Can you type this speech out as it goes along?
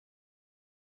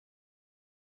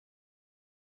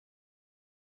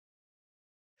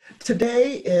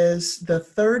Today is the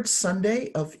third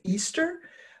Sunday of Easter,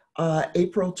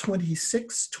 April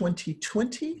 26,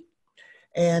 2020,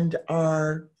 and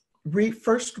our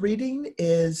first reading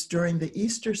is during the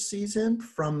Easter season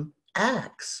from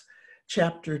Acts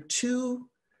chapter 2,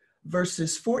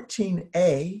 verses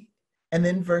 14a, and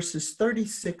then verses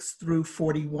 36 through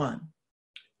 41.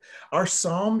 Our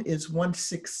psalm is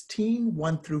 116,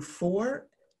 1 through 4,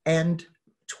 and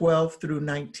 12 through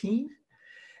 19.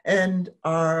 And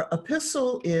our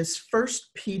epistle is 1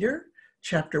 Peter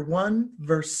chapter 1,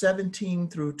 verse 17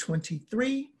 through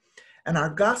 23. And our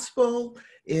gospel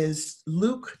is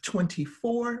Luke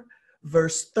 24,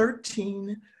 verse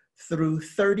 13 through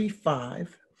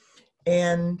 35.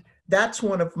 And that's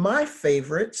one of my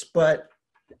favorites, but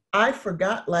I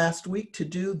forgot last week to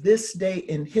do this day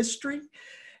in history.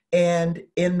 And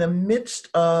in the midst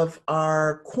of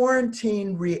our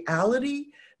quarantine reality,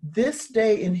 this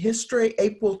day in history,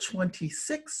 April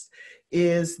 26th,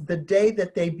 is the day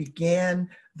that they began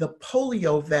the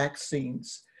polio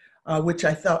vaccines, which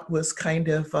I thought was kind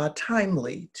of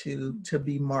timely to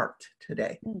be marked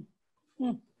today.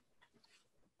 Mm-hmm.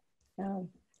 Yeah.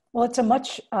 Well, it's a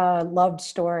much loved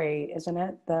story, isn't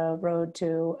it? The road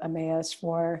to Emmaus,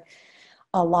 for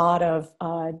a lot of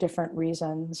different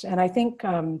reasons. And I think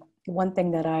one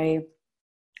thing that I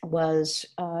was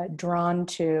drawn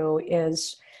to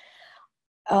is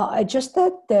just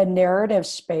the narrative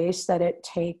space that it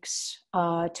takes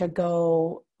to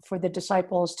go, for the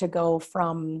disciples to go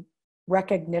from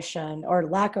recognition or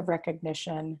lack of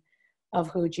recognition of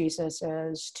who Jesus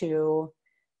is to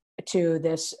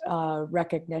this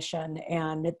recognition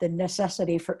and the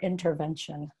necessity for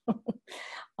intervention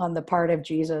on the part of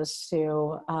Jesus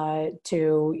to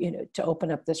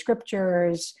open up the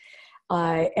scriptures.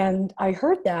 And I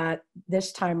heard that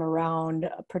this time around,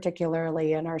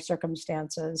 particularly in our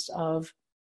circumstances of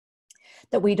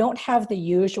that we don't have the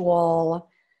usual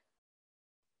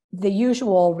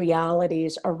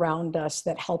realities around us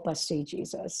that help us see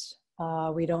Jesus.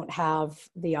 We don't have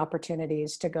the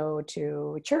opportunities to go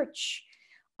to church.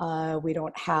 We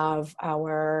don't have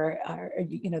our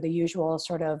the usual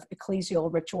sort of ecclesial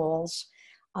rituals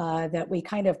that we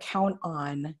kind of count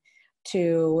on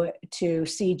to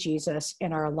see Jesus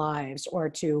in our lives, or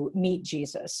to meet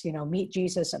Jesus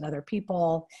and other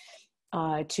people,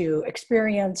 to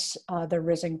experience the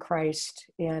risen Christ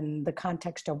in the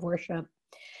context of worship.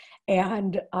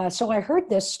 And so I heard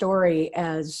this story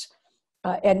as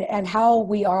and how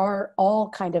we are all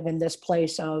kind of in this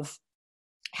place of,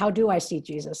 how do I see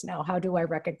Jesus now? How do I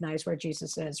recognize where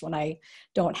Jesus is when I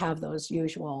don't have those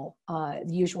usual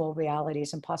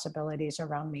realities and possibilities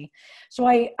around me? So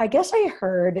I guess I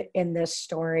heard in this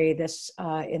story,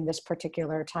 in this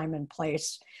particular time and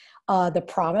place, the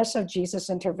promise of Jesus'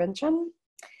 intervention,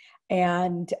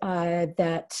 and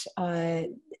that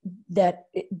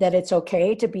it's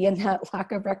okay to be in that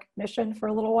lack of recognition for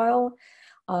a little while.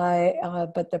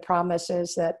 But the promise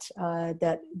is that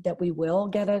we will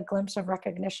get a glimpse of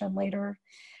recognition later,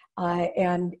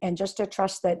 and just to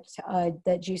trust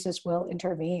that Jesus will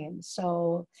intervene.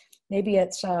 So maybe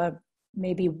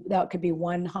maybe that could be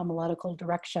one homiletical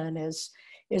direction, is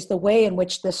the way in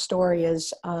which this story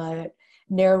is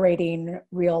narrating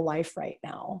real life right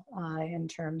now, in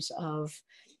terms of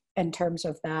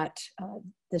that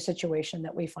the situation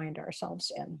that we find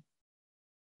ourselves in.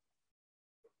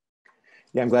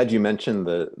 Yeah, I'm glad you mentioned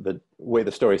the way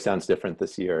the story sounds different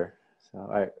this year.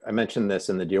 So I mentioned this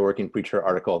in the Dear Working Preacher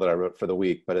article that I wrote for the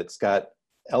week, but it's got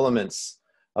elements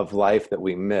of life that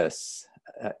we miss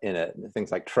in it.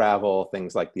 Things like travel,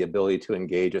 things like the ability to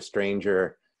engage a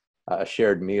stranger, a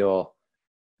shared meal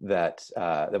that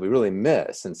we really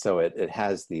miss. And so it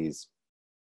has these,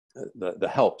 the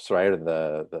helps, right? Or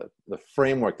the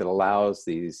framework that allows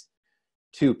these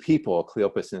two people,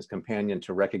 Cleopas and his companion,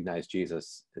 to recognize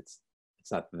Jesus. It's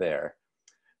not there.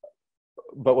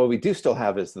 But what we do still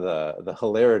have is the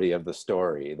hilarity of the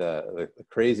story, the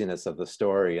craziness of the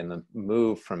story, and the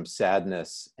move from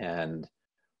sadness and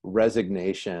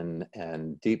resignation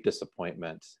and deep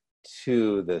disappointment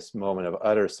to this moment of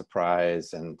utter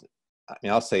surprise. And I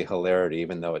mean, I'll say hilarity,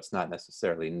 even though it's not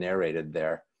necessarily narrated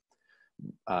there.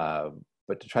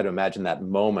 But to try to imagine that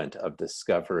moment of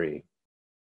discovery.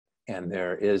 And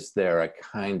there is a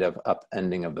kind of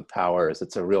upending of the powers.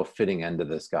 It's a real fitting end to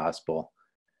this gospel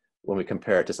when we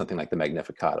compare it to something like the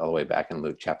Magnificat all the way back in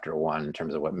Luke chapter 1, in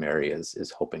terms of what Mary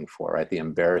is hoping for, right? The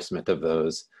embarrassment of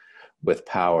those with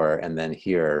power, and then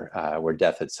here where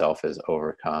death itself is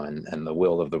overcome and the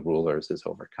will of the rulers is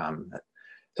overcome.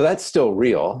 So that's still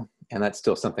real, and that's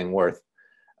still something worth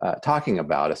talking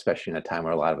about, especially in a time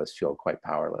where a lot of us feel quite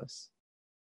powerless.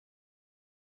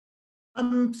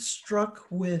 I'm struck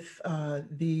with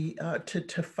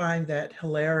to find that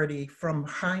hilarity from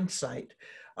hindsight.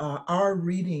 Our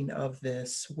reading of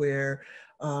this, where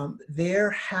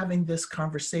they're having this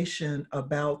conversation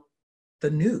about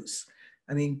the news.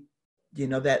 I mean,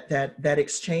 that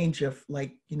exchange of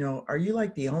like, are you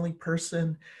like the only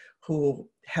person who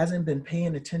hasn't been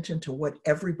paying attention to what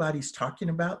everybody's talking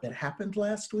about that happened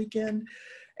last weekend?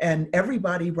 And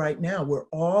everybody right now, we're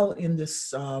all in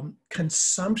this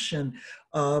consumption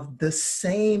of the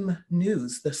same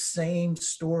news, the same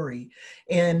story.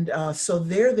 And so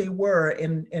there they were.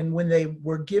 And when they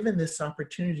were given this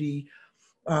opportunity,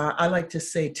 I like to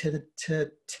say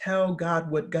to tell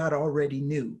God what God already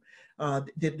knew.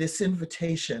 This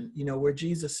invitation, where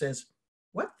Jesus says,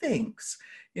 "What things?"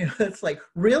 It's like,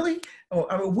 really? Oh,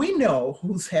 I mean, we know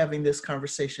who's having this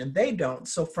conversation. They don't.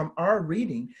 So from our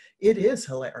reading, it is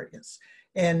hilarious.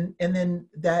 And then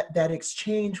that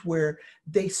exchange where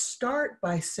they start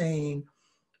by saying,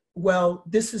 "Well,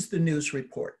 this is the news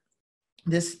report.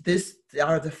 This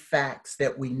are the facts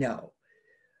that we know."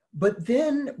 But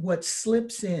then what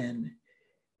slips in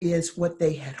is what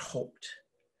they had hoped,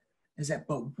 is that,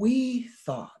 but we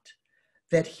thought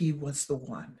that he was the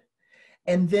one.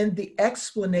 And then the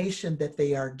explanation that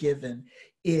they are given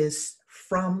is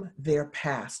from their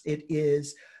past. It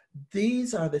is,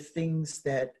 these are the things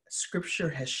that Scripture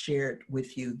has shared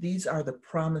with you. These are the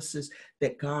promises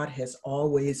that God has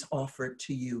always offered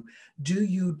to you. Do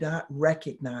you not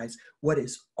recognize what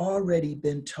has already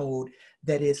been told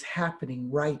that is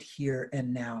happening right here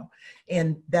and now?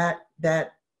 And that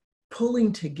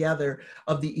pulling together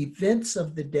of the events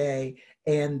of the day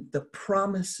and the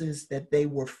promises that they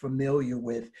were familiar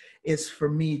with is, for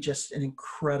me, just an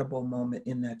incredible moment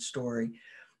in that story.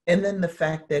 And then the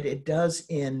fact that it does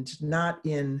end not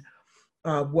in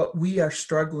what we are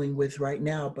struggling with right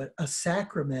now, but a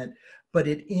sacrament, but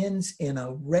it ends in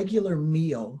a regular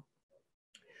meal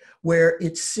where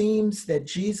it seems that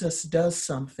Jesus does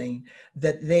something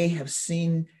that they have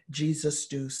seen Jesus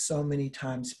do so many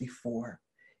times before.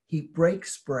 He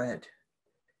breaks bread,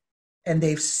 and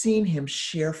they've seen him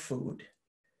share food,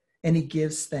 and he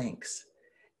gives thanks.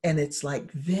 And it's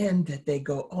like then that they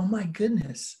go, "Oh my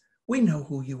goodness, we know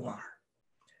who you are."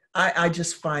 I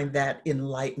just find that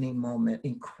enlightening moment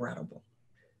incredible.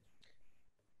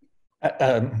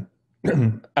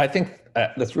 I think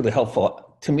that's really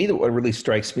helpful. To me, what really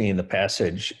strikes me in the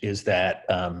passage is that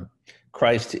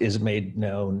Christ is made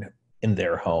known in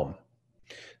their home.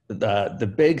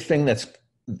 The big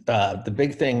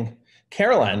thing,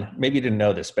 Caroline, maybe you didn't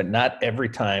know this, but not every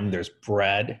time there's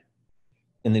bread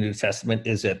in the New Testament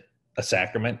is it a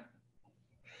sacrament.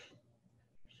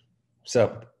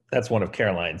 So that's one of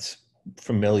Caroline's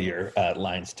familiar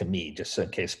lines to me, just in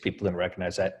case people didn't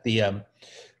recognize that.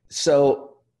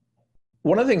 So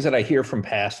one of the things that I hear from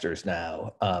pastors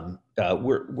now,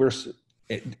 we're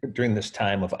during this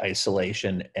time of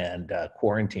isolation and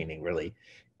quarantining, really,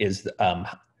 is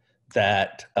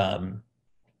that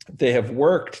they have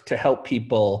worked to help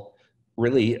people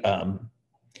really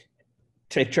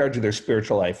take charge of their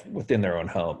spiritual life within their own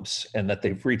homes, and that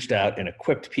they've reached out and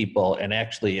equipped people. And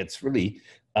actually, it's really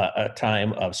a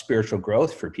time of spiritual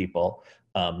growth for people.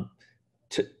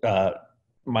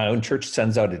 My own church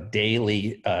sends out a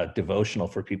daily devotional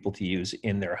for people to use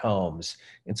in their homes.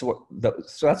 And so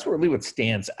that's really what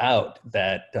stands out,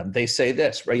 that they say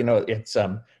this, right? It's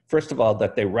first of all,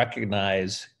 that they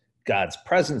recognize God's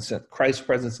presence, Christ's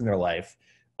presence in their life,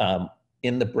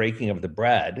 in the breaking of the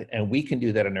bread. And we can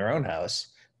do that in our own house.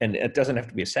 And it doesn't have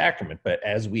to be a sacrament, but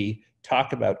as we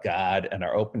talk about God and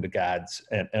are open to God's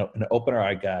and open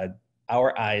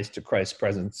our eyes to Christ's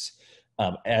presence,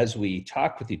 as we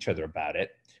talk with each other about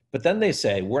it. But then they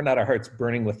say, were not our hearts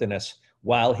burning within us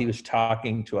while he was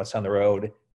talking to us on the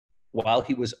road, while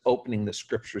he was opening the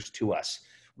scriptures to us?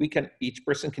 Each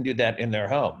person can do that in their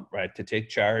home, right? To take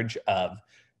charge of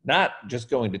not just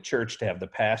going to church to have the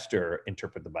pastor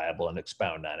interpret the Bible and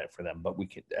expound on it for them, but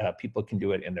people can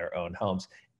do it in their own homes.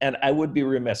 And I would be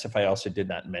remiss if I also did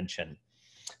not mention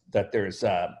that there's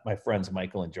my friends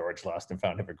Michael and George Lost and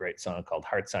Found have a great song called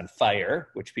Hearts on Fire,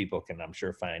 which people can, I'm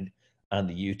sure, find on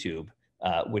the YouTube,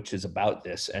 which is about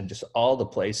this, and just all the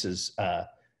places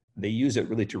they use it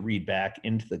really to read back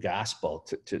into the gospel,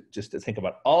 to think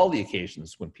about all the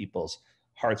occasions when people's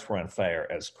hearts were on fire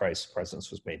as Christ's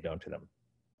presence was made known to them.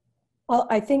 Well,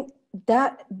 I think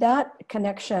that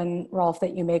connection, Rolf,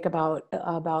 that you make about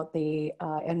the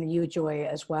and you, Joy,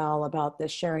 as well, about the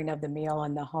sharing of the meal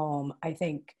in the home, I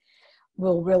think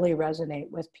will really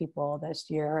resonate with people this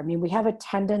year. I mean, we have a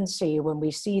tendency when we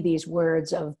see these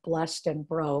words of blessed and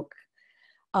broke,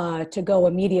 to go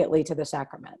immediately to the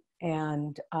sacrament.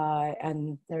 And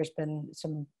there's been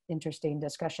some interesting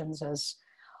discussions, as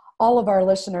all of our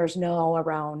listeners know,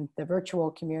 around the virtual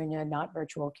communion, not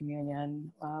virtual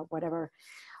communion, whatever.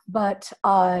 But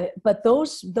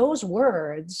those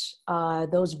words,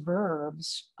 those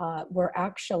verbs, were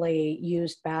actually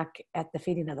used back at the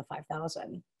feeding of the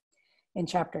 5,000 in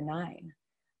chapter 9,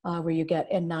 where you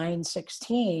get in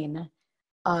 9:16,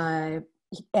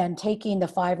 and taking the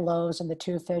 5 loaves and the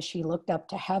 2 fish, he looked up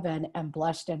to heaven and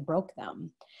blessed and broke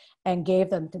them and gave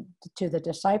them to the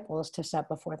disciples to set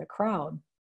before the crowd.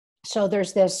 So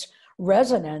there's this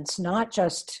resonance, not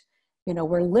just,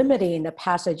 we're limiting the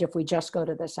passage if we just go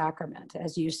to the sacrament.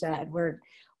 As you said,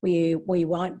 we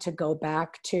want to go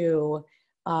back to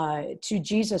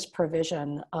Jesus'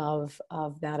 provision of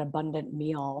that abundant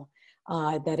meal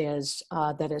that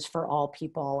is for all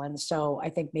people. And so I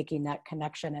think making that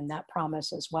connection and that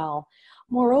promise as well.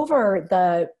 Moreover,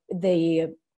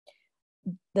 the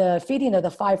feeding of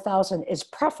the 5,000 is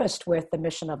prefaced with the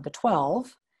mission of the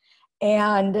 12.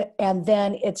 And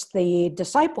then it's the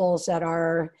disciples that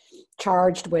are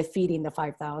charged with feeding the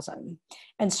 5,000.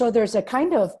 And so there's a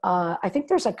kind of, I think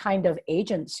there's a kind of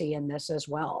agency in this as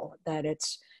well, that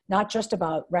it's not just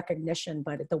about recognition,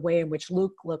 but the way in which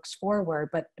Luke looks forward,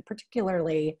 but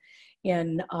particularly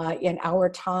in our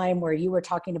time, where you were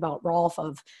talking about, Rolf,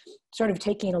 of sort of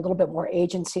taking a little bit more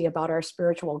agency about our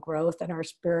spiritual growth and our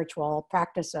spiritual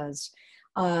practices,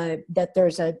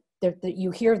 that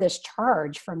you hear this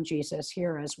charge from Jesus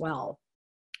here as well,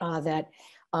 that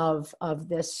of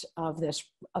this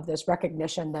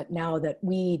recognition that now that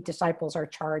we disciples are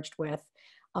charged with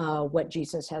what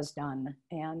Jesus has done.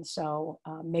 And so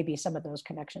maybe some of those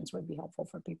connections would be helpful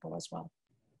for people as well.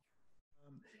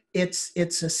 It's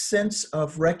a sense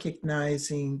of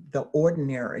recognizing the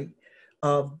ordinary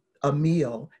of a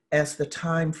meal as the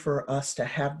time for us to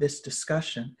have this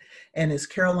discussion. And as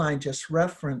Caroline just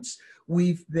referenced,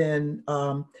 we've been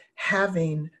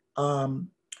having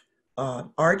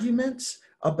arguments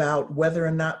about whether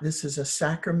or not this is a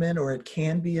sacrament or it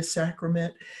can be a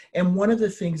sacrament. And one of the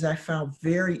things I found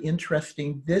very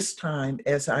interesting this time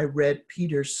as I read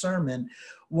Peter's sermon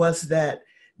was that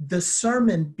the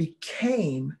sermon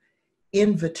became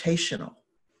invitational.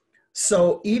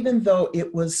 So even though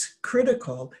it was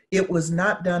critical, it was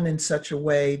not done in such a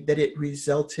way that it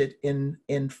resulted in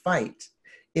fight.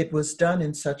 It was done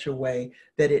in such a way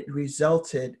that it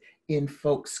resulted in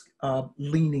folks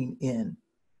leaning in.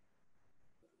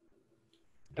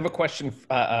 I have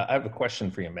a question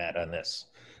for you, Matt, on this,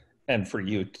 and for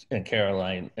you and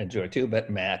Caroline and Joy too. But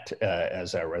Matt,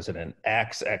 as our resident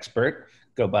Acts expert,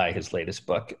 go buy his latest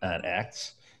book on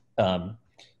Acts.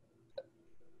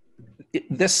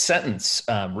 This sentence,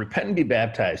 repent and be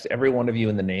baptized, every one of you,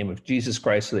 in the name of Jesus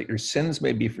Christ, so that your sins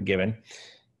may be forgiven,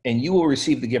 and you will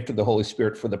receive the gift of the Holy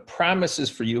Spirit, for the promises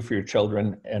for you, for your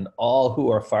children, and all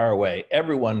who are far away,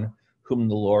 everyone whom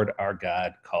the Lord our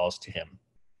God calls to him.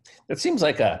 That seems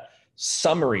like a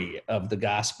summary of the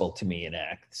gospel to me in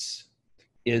Acts.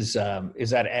 Is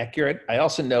that accurate? I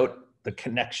also note the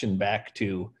connection back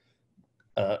to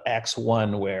Acts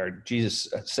 1, where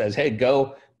Jesus says, hey,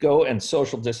 go and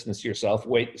social distance yourself,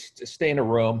 stay in a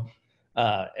room,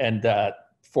 and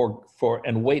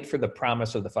wait for the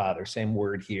promise of the Father. Same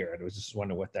word here. I was just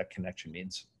wondering what that connection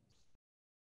means.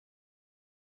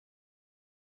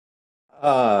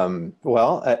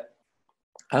 Well,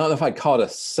 I don't know if I'd call it a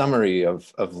summary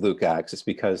of Luke Acts, just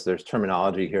because there's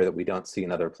terminology here that we don't see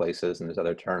in other places, and there's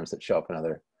other terms that show up in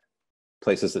other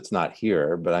places that's not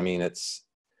here. But I mean, it's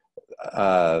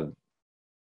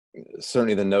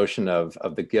certainly the notion of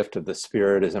the gift of the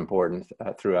Spirit is important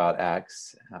throughout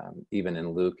Acts, even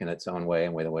in Luke in its own way,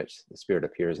 and way in which the Spirit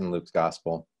appears in Luke's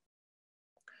gospel.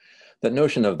 That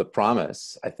notion of the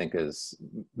promise, I think, is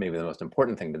maybe the most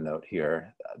important thing to note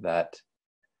here, that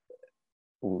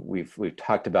we've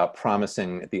talked about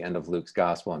promising at the end of Luke's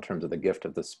gospel in terms of the gift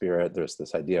of the Spirit. There's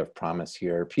this idea of promise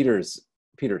here. Peter's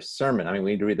sermon, I mean,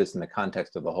 we need to read this in the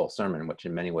context of the whole sermon, which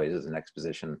in many ways is an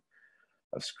exposition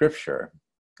of Scripture,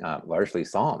 largely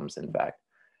Psalms, in fact.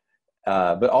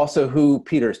 But also who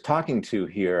Peter's talking to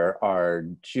here are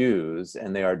Jews,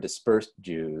 and they are dispersed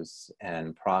Jews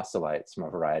and proselytes from a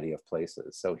variety of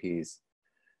places. So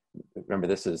remember,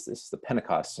 this is the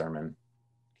Pentecost sermon.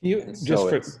 Can you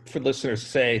just for listeners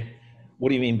say, what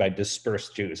do you mean by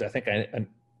dispersed Jews? I think I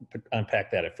unpack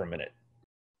that for a minute.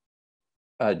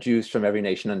 Jews from every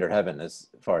nation under heaven, as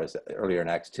far as earlier in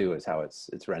Acts 2 is how it's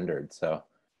rendered. So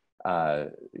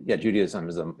Judaism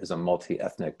is a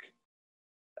multi-ethnic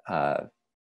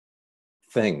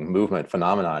movement,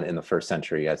 phenomenon in the first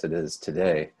century as it is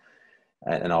today.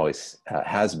 and always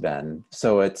has been.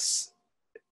 So it's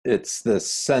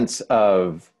this sense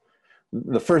of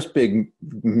the first big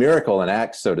miracle in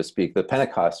Acts, so to speak, the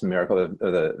Pentecost miracle,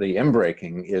 the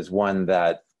inbreaking, is one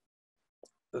that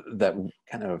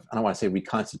kind of, I don't want to say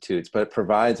reconstitutes, but it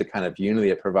provides a kind of unity.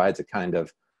 It provides a kind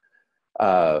of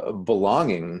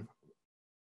belonging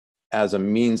as a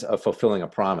means of fulfilling a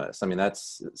promise. I mean,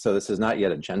 so this is not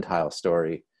yet a Gentile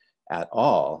story at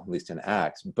all, at least in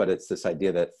Acts, but it's this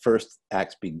idea that first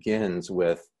Acts begins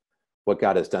with what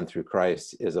God has done through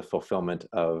Christ is a fulfillment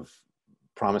of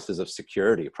promises of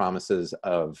security, promises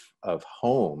of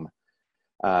home,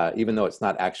 even though it's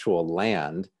not actual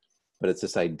land, but it's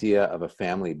this idea of a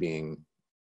family being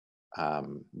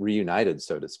reunited,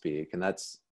 so to speak. And I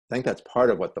think that's part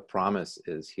of what the promise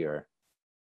is here.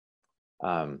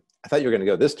 I thought you were going to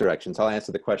go this direction, so I'll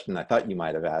answer the question I thought you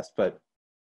might have asked, but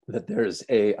that there's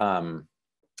a,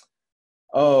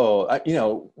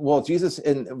 Jesus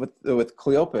with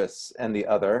Cleopas and the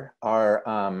other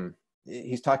are,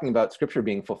 he's talking about scripture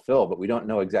being fulfilled, but we don't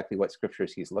know exactly what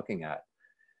scriptures he's looking at.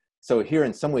 So here,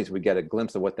 in some ways, we get a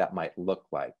glimpse of what that might look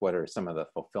like. What are some of the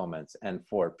fulfillments? And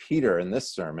for Peter in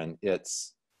this sermon,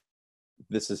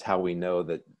 this is how we know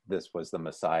that this was the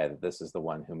Messiah, that this is the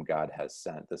one whom God has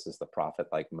sent. This is the prophet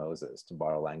like Moses, to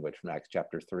borrow language from Acts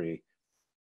chapter 3.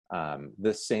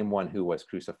 This same one who was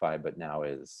crucified, but now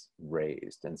is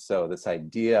raised. And so this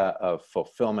idea of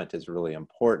fulfillment is really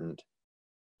important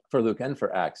for Luke and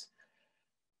for Acts.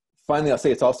 Finally, I'll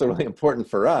say it's also really important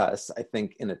for us, I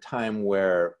think, in a time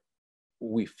where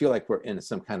we feel like we're in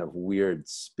some kind of weird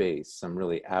space, some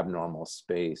really abnormal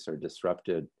space or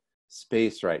disrupted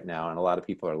space right now. And a lot of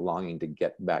people are longing to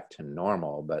get back to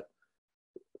normal. But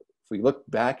if we look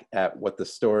back at what the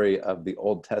story of the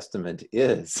Old Testament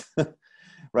is,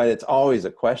 right, it's always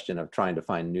a question of trying to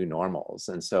find new normals.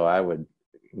 And so I would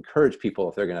encourage people,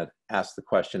 if they're going to ask the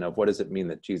question of what does it mean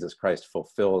that Jesus Christ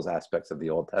fulfills aspects of the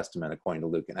Old Testament according to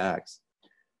Luke and Acts,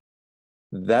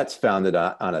 that's founded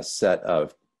on a set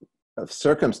of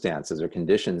circumstances or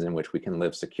conditions in which we can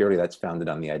live securely. That's founded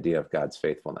on the idea of God's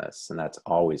faithfulness, and that's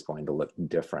always going to look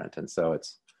different. And so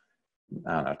it's,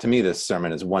 I don't know, to me, this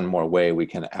sermon is one more way we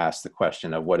can ask the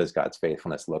question of what does God's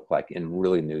faithfulness look like in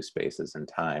really new spaces and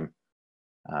time,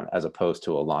 as opposed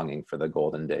to a longing for the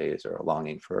golden days or a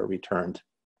longing for a return,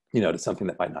 to something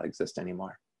that might not exist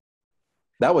anymore.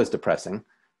 That was depressing.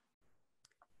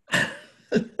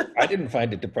 I didn't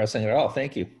find it depressing at all.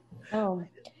 Thank you. Oh,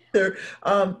 The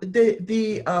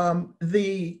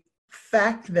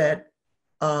fact that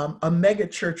a mega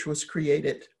church was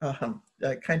created,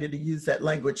 kind of to use that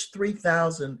language,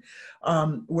 3,000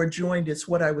 were joined is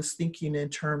what I was thinking in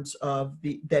terms of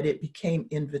that it became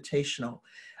invitational.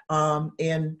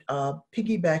 And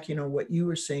piggybacking on what you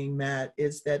were saying, Matt,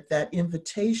 is that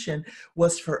invitation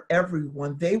was for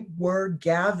everyone. They were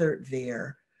gathered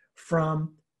there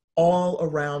from all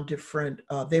around different,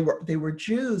 they were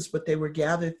Jews, but they were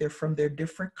gathered there from their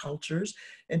different cultures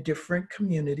and different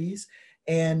communities.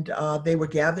 And they were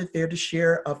gathered there to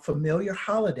share a familiar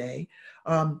holiday,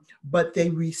 but they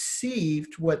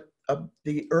received what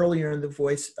the earlier in the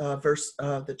verse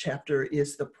of the chapter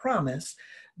is the promise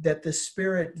that the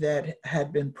Spirit that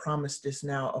had been promised is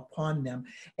now upon them.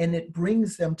 And it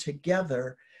brings them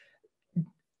together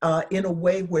in a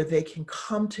way where they can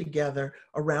come together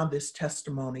around this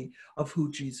testimony of who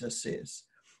Jesus is.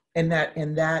 And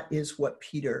that is what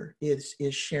Peter is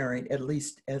sharing, at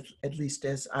least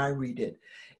as I read it.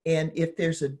 And if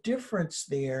there's a difference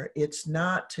there, it's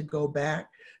not to go back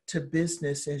to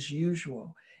business as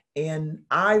usual. And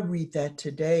I read that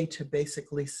today to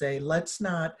basically say, let's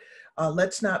not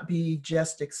be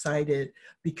just excited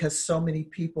because so many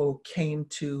people came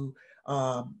to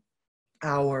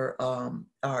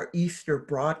our Easter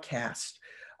broadcast,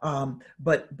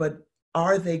 but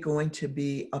are they going to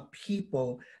be a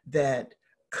people that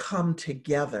come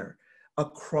together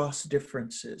across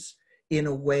differences in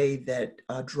a way that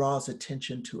draws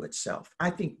attention to itself? I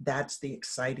think that's the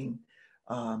exciting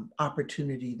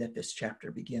opportunity that this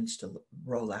chapter begins to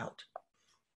roll out.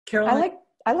 Caroline?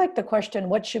 I like the question,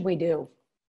 what should we do?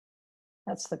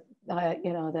 That's the,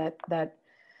 that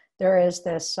there is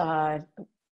this,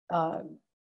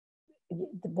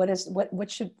 what's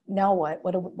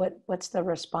the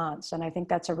response? And I think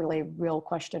that's a really real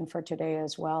question for today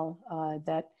as well.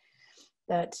 That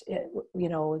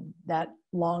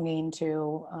longing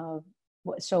to,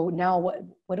 so now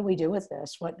what do we do with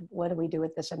this? What do we do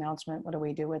with this announcement? What do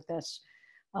we do with this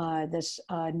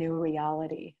new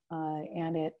reality?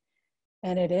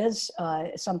 And it is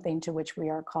something to which we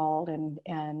are called, and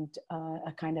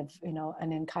a kind of,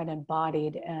 an kind of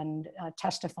embodied and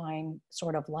testifying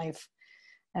sort of life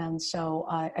And so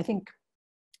I think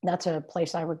that's a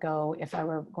place I would go if I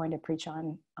were going to preach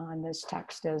on this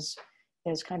text, is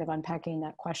kind of unpacking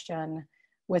that question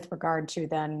with regard to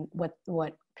then what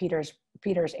Peter's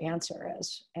answer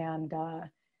is, and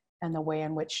the way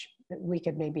in which we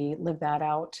could maybe live that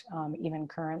out even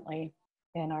currently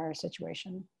in our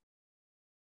situation.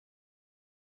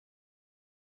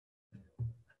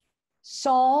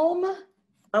 Psalm.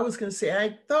 I was going to say,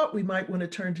 I thought we might want to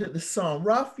turn to the psalm.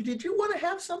 Ralph, did you want to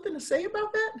have something to say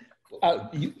about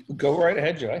that? You go right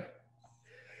ahead, Joy.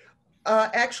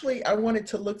 Actually, I wanted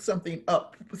to look something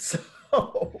up. So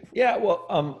Yeah,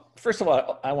 well, first of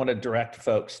all, I want to direct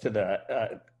folks to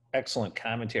the excellent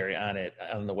commentary on it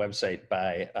on the website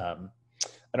by,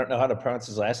 I don't know how to pronounce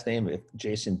his last name,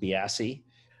 Jason Biasi.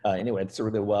 Anyway, it's a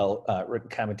really well written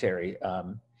commentary.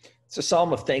 It's a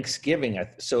psalm of thanksgiving,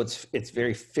 so it's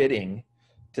very fitting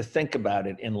to think about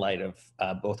it in light of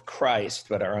both Christ,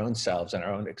 but our own selves and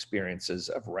our own experiences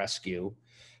of rescue.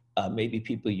 Maybe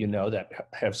people you know that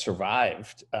have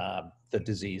survived the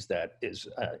disease that is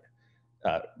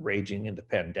raging in the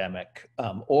pandemic,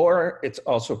 or it's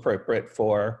also appropriate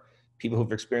for people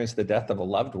who've experienced the death of a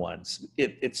loved one.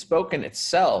 It's spoken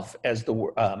itself as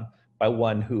by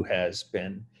one who has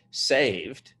been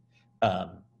saved.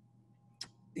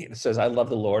 It says, "I love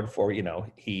the Lord for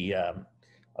he."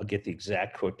 I'll get the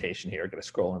exact quotation here. I'm going to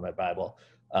scroll in my Bible.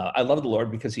 I love the Lord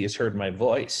because he has heard my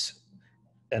voice,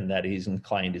 and that he's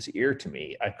inclined his ear to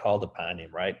me. I called upon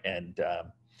him, right, and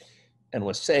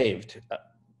was saved.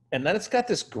 And then it's got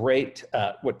this great,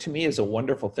 what to me is a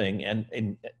wonderful thing,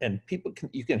 and people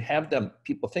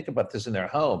people think about this in their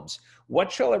homes.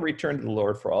 What shall I return to the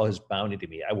Lord for all his bounty to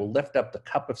me? I will lift up the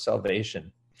cup of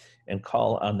salvation and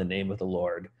call on the name of the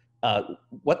Lord.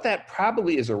 What that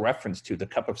probably is a reference to, the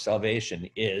cup of salvation,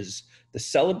 is the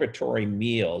celebratory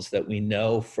meals that we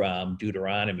know from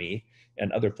Deuteronomy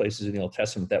and other places in the Old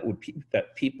Testament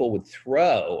that people would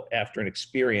throw after an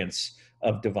experience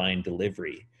of divine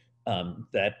delivery.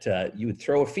 That you would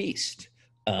throw a feast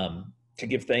to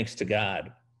give thanks to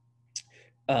God.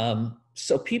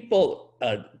 So people,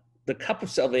 the cup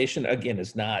of salvation, again,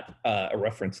 is not a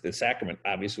reference to the sacrament.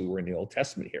 Obviously, we're in the Old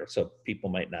Testament here, so people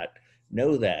might not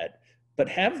know that. But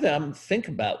have them think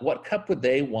about what cup would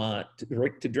they want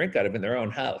to drink out of in their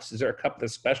own house. Is there a cup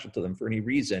that's special to them for any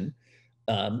reason?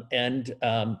 And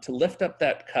to lift up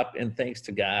that cup in thanks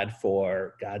to God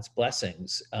for God's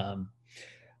blessings.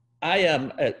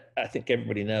 I think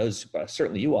everybody knows,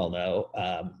 certainly you all know,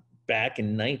 back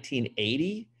in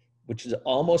 1980, which is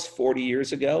almost 40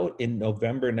 years ago, in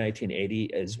November 1980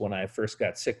 is when I first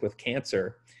got sick with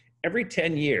cancer. Every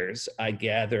 10 years, I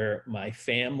gather my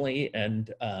family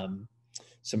and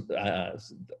some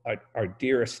our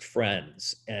dearest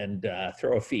friends and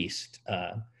throw a feast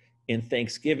in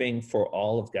Thanksgiving for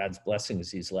all of God's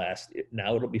blessings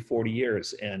now it'll be 40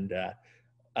 years. And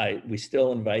we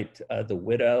still invite the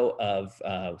widow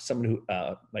of someone who,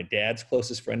 my dad's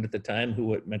closest friend at the time,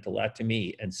 who meant a lot to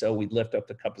me. And so we lift up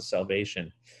the cup of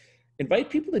salvation.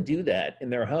 Invite people to do that in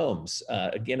their homes,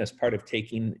 again, as part of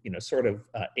taking, sort of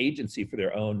agency for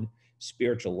their own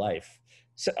spiritual life.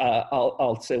 So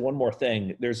I'll say one more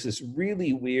thing. There's this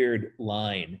really weird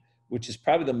line, which is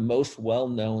probably the most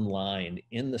well-known line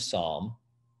in the Psalm.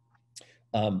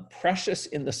 Precious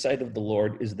in the sight of the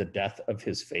Lord is the death of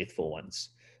his faithful ones.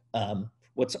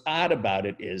 What's odd about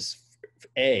it is,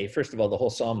 first of all, the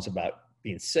whole Psalm is about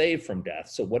being saved from death.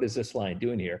 So what is this line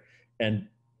doing here? And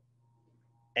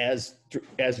as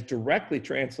directly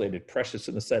translated, precious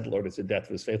in the sight of the Lord is the death of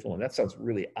his faithful one. That sounds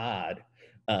really odd.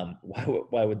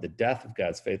 Why would the death of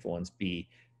God's faithful ones be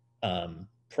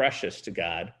precious to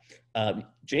God?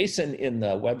 Jason in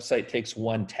the website takes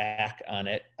one tack on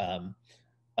it.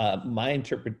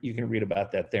 You can read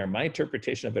about that there. My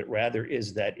interpretation of it rather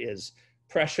is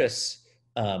precious,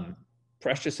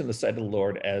 precious in the sight of the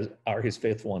Lord as are his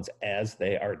faithful ones as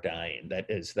they are dying. That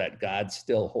is, that God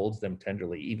still holds them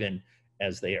tenderly even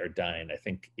as they are dying, I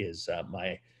think is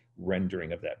my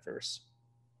rendering of that verse.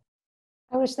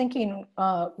 I was thinking,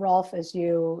 Rolf, as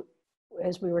we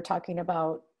were talking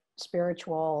about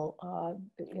spiritual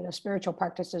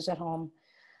practices at home,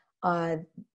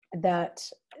 that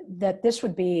this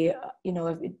would be,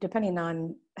 depending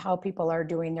on how people are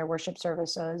doing their worship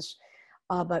services,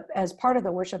 but as part of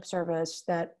the worship service,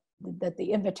 that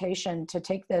the invitation to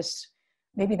take this,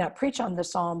 maybe not preach on the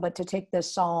psalm, but to take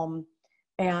this psalm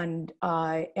and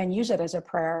use it as a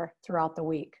prayer throughout the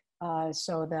week,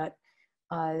 so that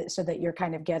you're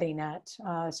kind of getting at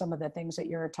some of the things that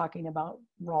you're talking about,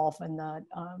 Rolf, and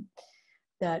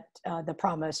the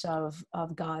promise of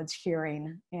God's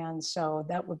hearing. And so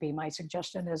that would be my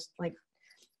suggestion, is like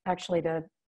actually to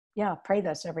Yeah, pray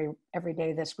this every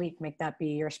day this week. Make that be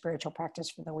your spiritual practice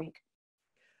for the week.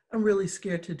 I'm really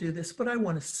scared to do this, but I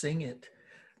want to sing it.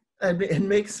 It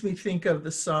makes me think of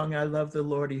the song, I Love the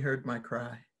Lord, He Heard My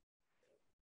Cry.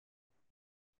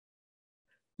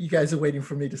 You guys are waiting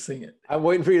for me to sing it. I'm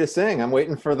waiting for you to sing. I'm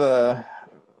waiting for the...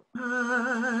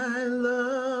 I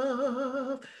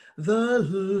love the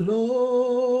Lord.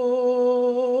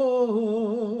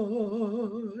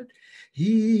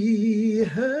 He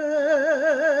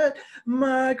heard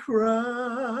my cry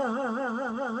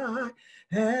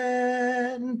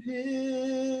and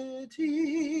pitied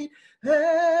every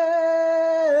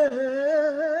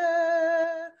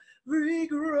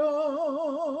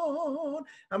groan.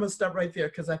 I'm gonna stop right there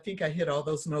because I think I hit all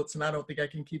those notes and I don't think I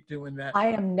can keep doing that. I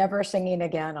am never singing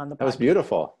again on the podcast. That was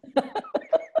beautiful.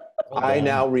 I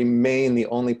now remain the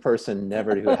only person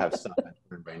never to have sung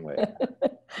in Brainwave.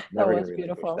 Never That was going to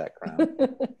beautiful. that crown.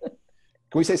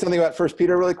 Can we say something about 1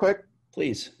 Peter really quick?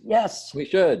 Please. Yes. We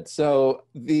should. So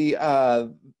the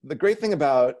great thing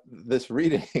about this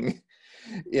reading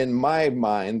in my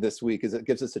mind this week is it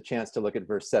gives us a chance to look at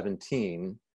verse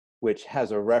 17, which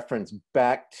has a reference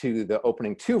back to the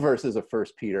opening 2 verses of 1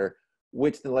 Peter,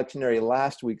 which the lectionary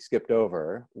last week skipped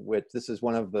over, which this is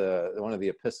one of the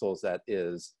epistles that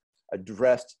is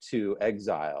addressed to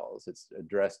exiles. It's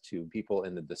addressed to people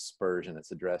in the dispersion.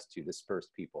 It's addressed to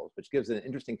dispersed peoples, which gives an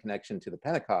interesting connection to the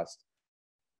Pentecost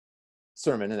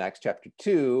sermon in Acts chapter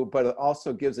 2, but it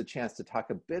also gives a chance to talk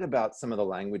a bit about some of the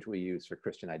language we use for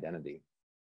Christian identity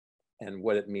and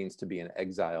what it means to be an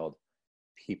exiled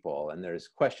people. And there's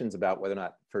questions about whether or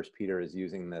not 1 Peter is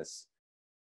using this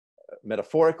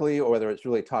metaphorically, or whether it's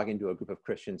really talking to a group of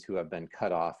Christians who have been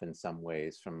cut off in some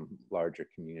ways from larger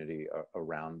community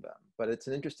around them. But it's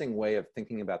an interesting way of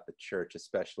thinking about the church,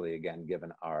 especially, again,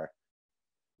 given our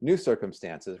new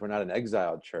circumstances. We're not an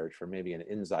exiled church, or maybe an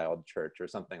inziled church or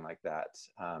something like that.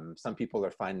 Some people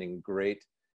are finding great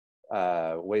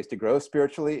ways to grow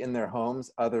spiritually in their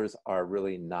homes. Others are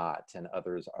really not, and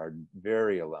others are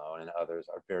very alone, and others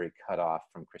are very cut off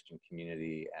from Christian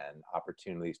community and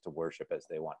opportunities to worship as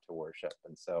they want to worship.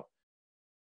 And so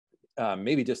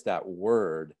maybe just that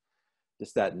word,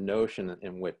 just that notion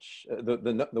in which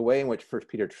the way in which 1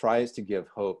 Peter tries to give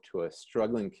hope to a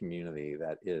struggling community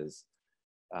that is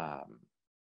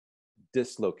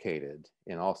dislocated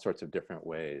in all sorts of different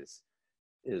ways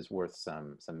is worth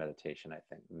some meditation, I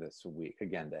think, this week,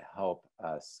 again, to help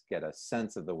us get a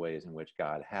sense of the ways in which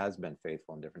God has been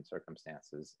faithful in different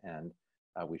circumstances, and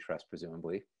we trust,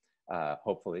 presumably,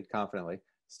 hopefully, confidently,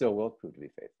 still will prove to be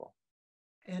faithful.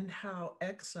 And how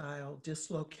exile,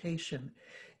 dislocation,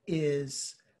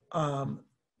 is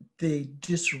the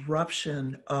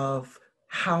disruption of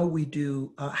how we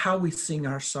sing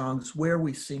our songs, where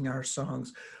we sing our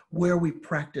songs, where we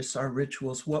practice our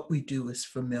rituals. What we do is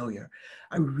familiar.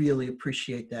 I really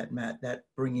appreciate that, Matt, that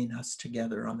bringing us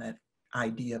together on that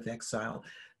idea of exile.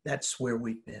 That's where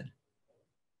we've been.